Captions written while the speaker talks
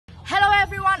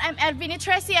everyone, I'm Beanie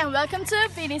Tracy and welcome to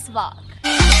Beanie's vlog.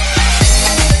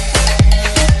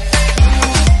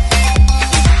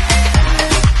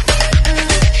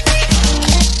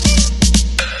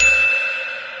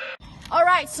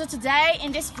 Alright, so today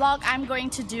in this vlog I'm going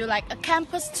to do like a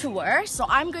campus tour. So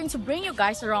I'm going to bring you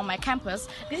guys around my campus.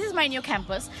 This is my new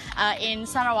campus in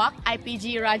Sarawak,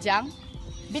 IPG Rajang,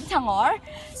 Bintangor.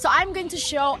 So I'm going to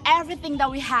show everything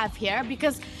that we have here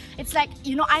because it's like,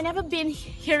 you know, I never been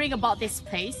hearing about this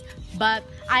place, but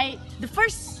the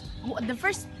first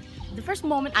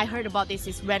moment I heard about this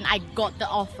is when I got the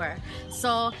offer.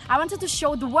 So I wanted to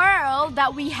show the world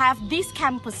that we have this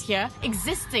campus here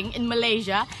existing in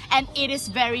Malaysia, and it is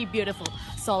very beautiful.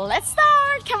 So let's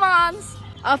start, come on.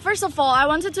 First of all, I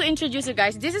wanted to introduce you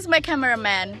guys. This is my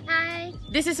cameraman. Hi.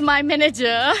 This is my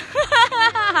manager.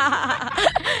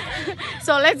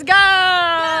 So let's go.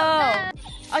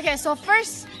 Okay, so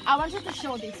first I wanted to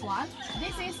show this one.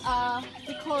 This is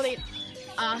we call it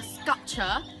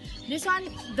sculpture. This one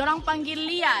dorang panggil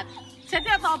liat. Saya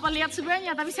tidak tahu apa liat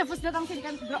sebenarnya, tapi saya first datang sini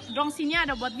kan dorang sini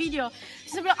ada buat video.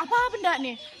 Saya bilang apa benda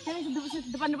nih?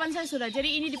 Depan saya sudah.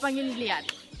 Jadi ini dipanggil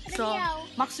liat. So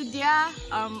maksud dia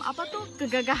apa tuh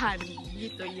kegagahan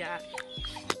gitu ya.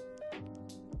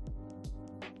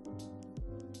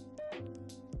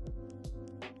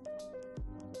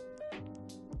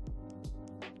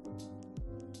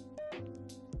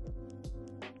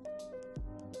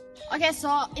 Okay,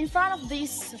 so in front of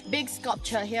this big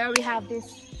sculpture here, we have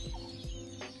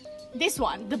this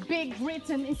one, the big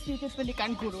written Institute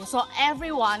Pendidikan Guru. So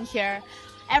everyone here,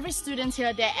 every student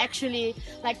here, they actually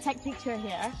like take picture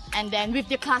here and then with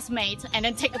their classmates and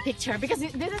then take a picture because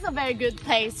this is a very good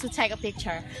place to take a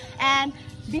picture. And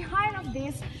behind of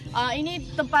this, ini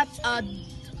tempat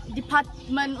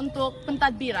department untuk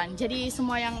pentadbiran. Jadi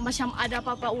semua yang macam ada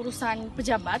apa-apa urusan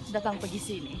pejabat datang pergi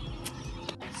sini.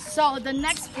 So the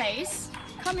next place,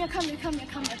 come here. This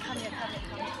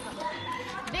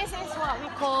is what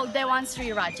we call Dewan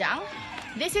Sri Rajang.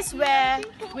 This is where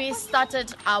we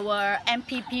started our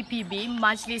MPPPB,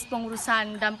 Majlis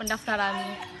Pengurusan dan Pendaftaran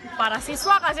para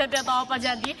Siswa. Kasi tidak tahu apa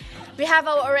jadi. We have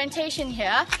our orientation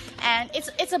here, and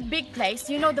it's a big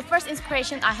place. You know, the first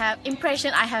impression I have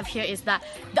here is that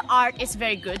the art is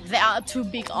very good. There are two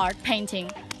big art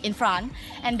painting in front,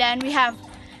 and then we have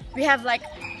like.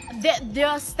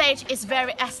 The stage is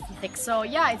very aesthetic, so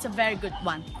yeah, it's a very good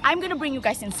one. I'm gonna bring you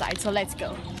guys inside, so let's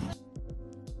go.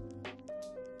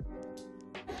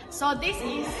 So this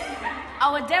is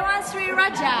our Dewan Sri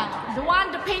Rajang,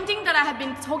 the painting that I have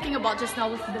been talking about just now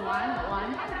was the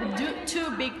two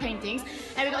big paintings,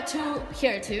 and we got two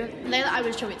here too. Later I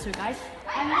will show it to you guys.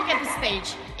 And look at the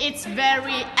stage. It's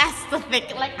very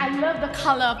aesthetic. Like I love the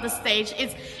color of the stage.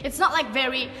 It's not like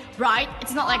very bright.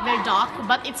 It's not like very dark,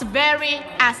 but it's very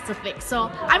aesthetic.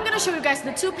 So I'm gonna show you guys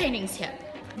the two paintings here.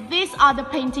 These are the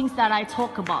paintings that I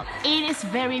talk about. It is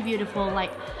very beautiful.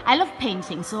 Like I love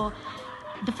painting. So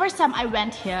the first time I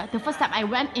went here, the first time I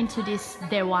went into this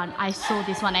Dewan, I saw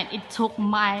this one and it took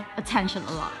my attention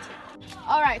a lot.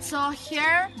 Alright, so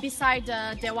here beside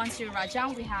the Dewan Sri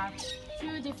Rajang, we have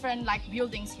two different like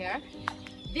buildings here.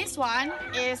 This one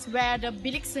is where the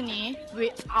bilik seni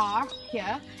we are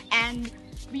here, and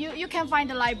you can find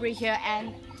the library here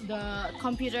and the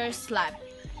computers lab.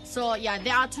 So yeah,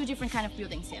 there are two different kind of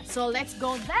buildings here. So let's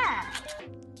go there.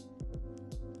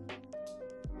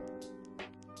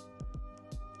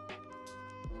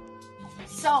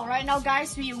 So right now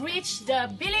guys, we reached the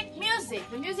bilik music,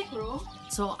 the music room.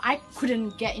 So I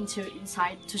couldn't get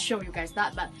inside to show you guys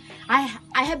that, but I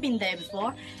have been there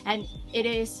before, and it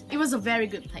was a very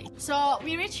good place. So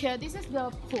we reached here. This is the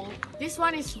pool. This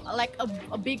one is like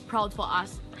a big proud for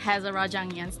us as a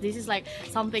Rajangians. This is like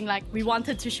something like we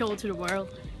wanted to show to the world.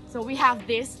 So we have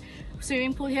this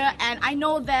swimming pool here, and I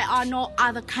know there are no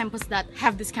other campus that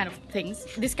have this kind of things,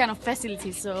 this kind of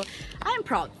facilities, so I'm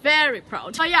proud, very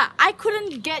proud. So yeah, I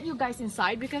couldn't get you guys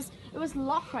inside because it was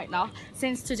locked right now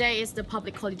since today is the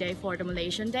public holiday for the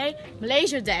Malaysia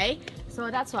Day, so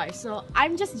that's why. So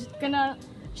I'm just gonna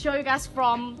show you guys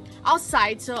from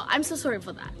outside, so I'm so sorry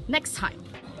for that. Next time.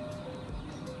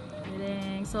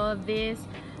 So this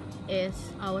is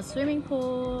our swimming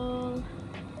pool.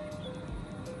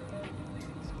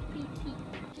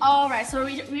 Alright, so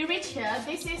we reach here.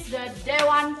 This is the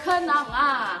Dewan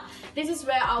Kenanga. This is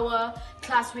where our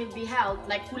class will be held.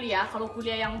 Like kuliah, kalau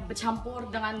kuliah yang bercampur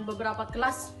dengan beberapa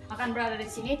kelas akan berada di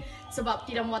sini sebab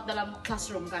tidak muat dalam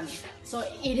classroom kami. So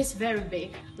it is very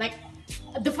big. Like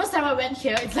the first time I went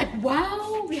here, it's like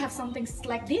wow, we have something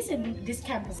like this in this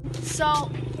campus.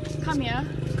 So come here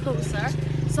closer.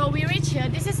 So we reach here.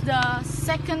 This is the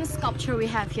second sculpture we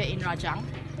have here in Rajang.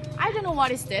 I don't know what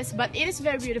is this, but it is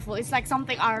very beautiful. It's like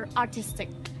something artistic,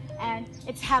 and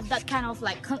it's have that kind of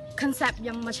like concept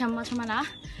yang macam mana,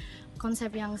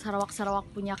 concept yang Sarawak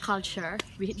punya culture.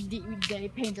 They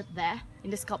painted there in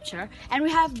the sculpture, and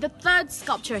we have the third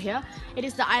sculpture here. It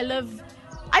is the I Love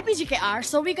IPGKR.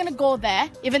 So we're gonna go there,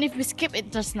 even if we skip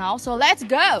it just now. So let's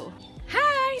go.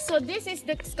 Hi, so this is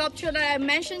the sculpture that I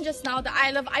mentioned just now, the I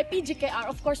Love IPGKR.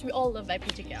 Of course, we all love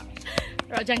IPGKR.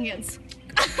 Rajangians.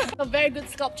 A very good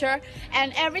sculpture,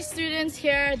 and every student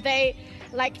here, they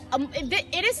like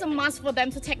it is a must for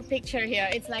them to take a picture here.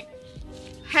 It's like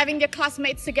having their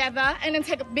classmates together and then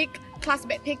take a big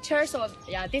classmate picture. So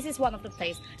yeah, this is one of the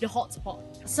places, the hot spot.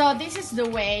 So this is the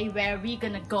way where we're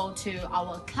gonna go to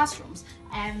our classrooms,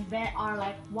 and there are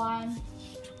like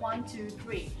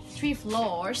three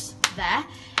floors there,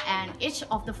 and each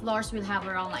of the floors will have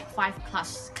around like 5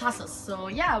 classes. So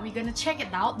yeah, we're gonna check it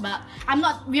out, but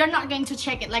we are not going to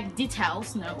check it like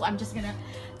details. No, I'm just gonna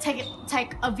take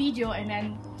a video, and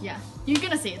then yeah, you're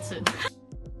gonna see it soon.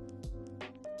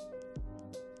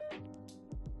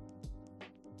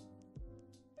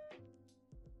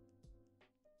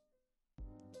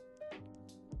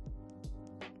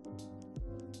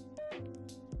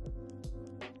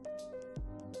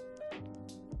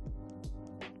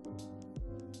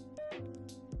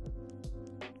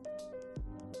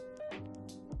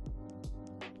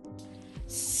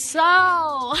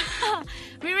 So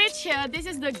we reached here. This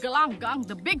is the gelanggang,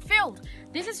 the big field.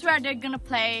 This is where they're gonna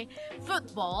play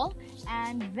football,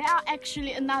 and there are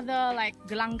actually another like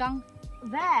gelanggang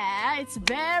there. It's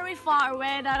very far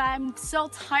away that I'm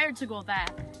so tired to go there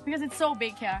because it's so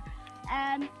big here.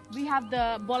 And we have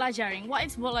the bola jaring. What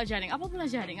is bola jaring? Apa bola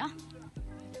jaring?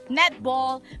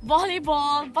 Netball,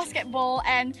 volleyball, basketball,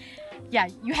 and yeah,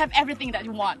 you have everything that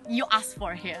you ask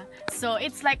for here. So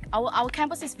it's like our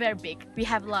campus is very big. We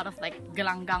have a lot of like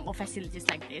gelanggang or facilities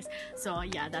like this. So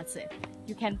yeah, that's it.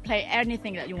 You can play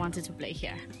anything that you wanted to play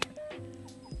here.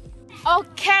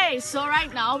 Okay, so right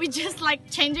now we just like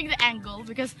changing the angle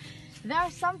because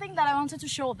there's something that I wanted to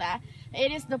show there.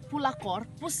 It is the Pulakor,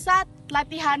 Pusat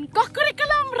Latihan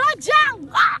Co-Curriculum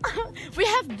Rajang. We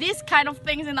have these kind of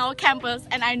things in our campus,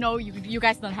 and I know you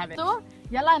guys don't have it. So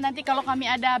yalah, nanti kalau kami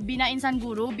ada Bina Insan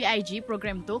Guru BIG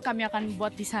program tuh, kami akan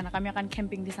buat di sana, kami akan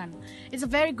camping di sana. It's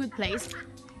a very good place,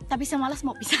 tapi saya malas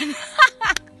mau pisan.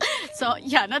 So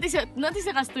yeah, nanti saya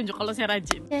kasih tunjuk kalau saya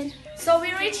rajin. So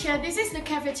we reach here. This is the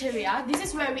cafeteria. This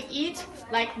is where we eat,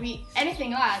 like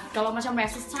anything lah. Kalau macam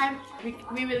recess time,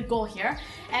 we will go here,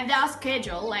 and there are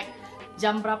schedule like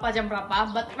jam berapa.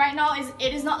 But right now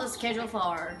it is not a schedule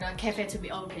for the cafe to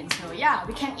be open. So yeah,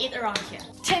 we can eat around here.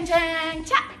 Chang chang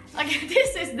cha. Okay,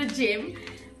 this is the gym,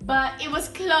 but it was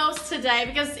closed today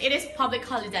because it is public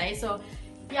holiday. So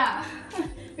yeah,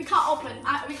 we can't open.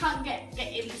 We can't get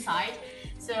inside.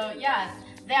 So yeah,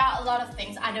 there are a lot of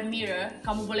things. Ada mirror,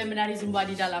 kamu boleh menari zumba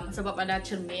di dalam sebab ada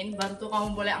cermin. Baru tuh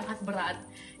kamu boleh angkat berat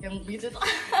yang begitu tuh.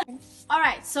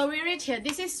 Alright, so we reach here.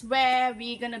 This is where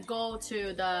we gonna go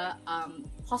to the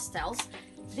hostels.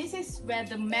 This is where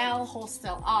the male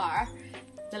hostel are.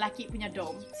 Lelaki punya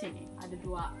dome. Sini ada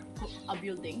dua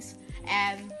buildings,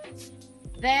 and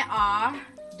there are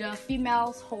the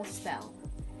females hostel.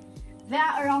 There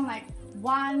are around like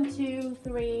 1, 2,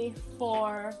 3,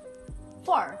 4,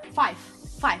 5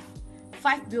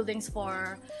 buildings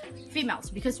for females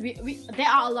because there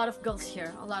are a lot of girls here,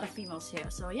 a lot of females here.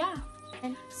 So yeah.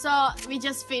 So we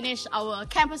just finished our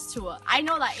campus tour. I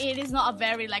know that it is not a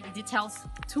very like detailed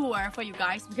tour for you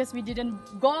guys because we didn't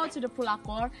go to the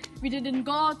Pulakor, we didn't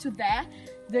go to there,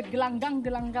 the gelanggang,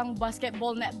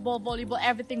 basketball, netball, volleyball,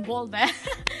 everything ball there.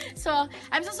 So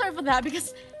I'm so sorry for that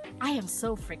because I am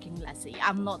so freaking lazy.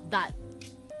 I'm not that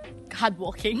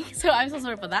hardworking, so I'm so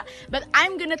sorry for that, but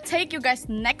I'm gonna take you guys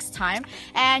next time.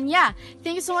 And yeah,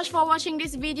 thank you so much for watching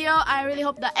this video. I really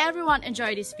hope that everyone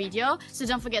enjoyed this video, so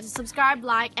don't forget to subscribe,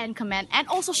 like, and comment, and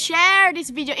also share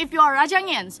this video if you are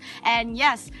Rajangians. And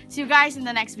yes, see you guys in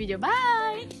the next video.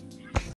 Bye.